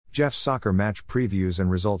Jeff's Soccer Match Previews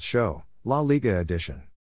and Results Show, La Liga Edition.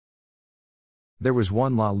 There was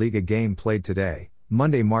one La Liga game played today,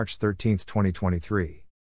 Monday, March 13, 2023.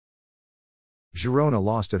 Girona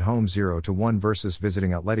lost at home 0-1 versus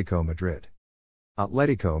visiting Atletico Madrid.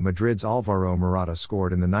 Atletico Madrid's Alvaro Morata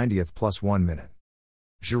scored in the 90th plus 1 minute.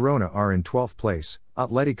 Girona are in 12th place,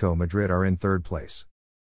 Atletico Madrid are in 3rd place.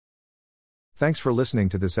 Thanks for listening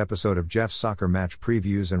to this episode of Jeff's Soccer Match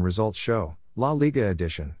Previews and Results Show, La Liga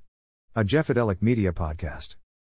Edition. A Jeffadelic Media podcast.